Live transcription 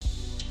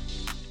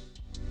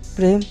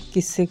प्रेम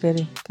किससे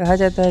करें? कहा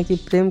जाता है कि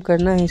प्रेम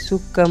करना ही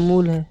सुख का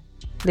मूल है,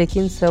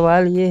 लेकिन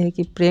सवाल ये है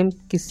कि प्रेम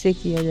किससे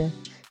किया जाए।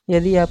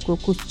 यदि आपको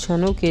कुछ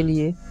क्षणों के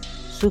लिए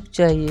सुख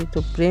चाहिए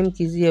तो प्रेम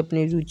कीजिए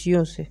अपनी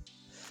रुचियों से।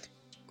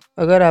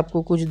 अगर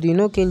आपको कुछ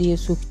दिनों के लिए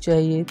सुख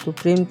चाहिए तो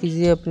प्रेम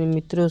कीजिए अपने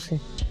मित्रों से।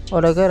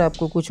 और अगर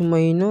आपको कुछ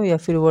महीनों या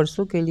फिर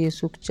वर्षों के लिए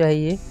सुख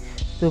चाहिए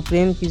तो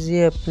प्रेम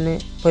कीजिए अपने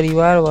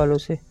परिवार वालों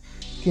से।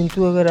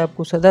 किंतु अगर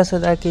आपको सदा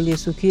सदा के लिए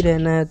सुखी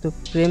रहना है तो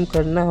प्रेम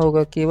करना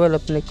होगा केवल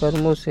अपने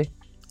कर्मों से,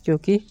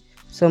 क्योंकि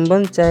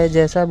संबंध चाहे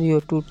जैसा भी हो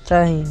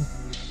टूटता ही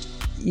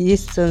है।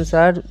 इस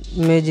संसार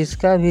में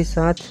जिसका भी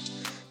साथ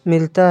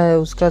मिलता है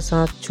उसका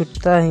साथ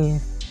छूटता ही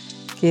है।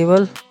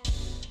 केवल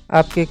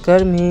आपके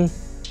कर्म ही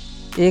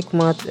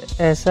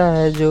एकमात्र ऐसा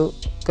है जो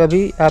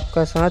कभी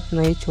आपका साथ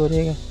नहीं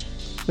छोड़ेगा।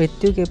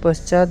 मृत्यु के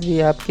पश्चात भी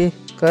आपके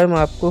कर्म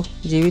आपको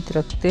जीवित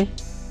रखते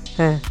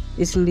हैं,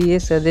 इसलिए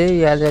सदैव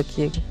याद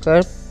रखिएगा,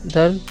 कर्म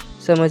धर्म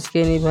समझ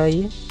के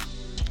निभाइए।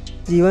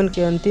 जीवन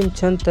के अंतिम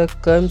क्षण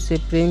तक कर्म से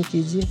प्रेम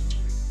कीजिए।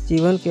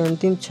 जीवन के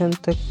अंतिम क्षण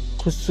तक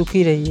खुश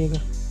सुखी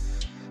रहिएगा।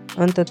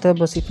 अंततः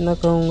बस इतना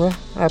कहूँगा,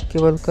 आप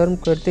केवल कर्म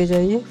करते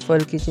जाइए,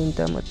 फल की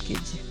चिंता मत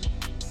कीजिए।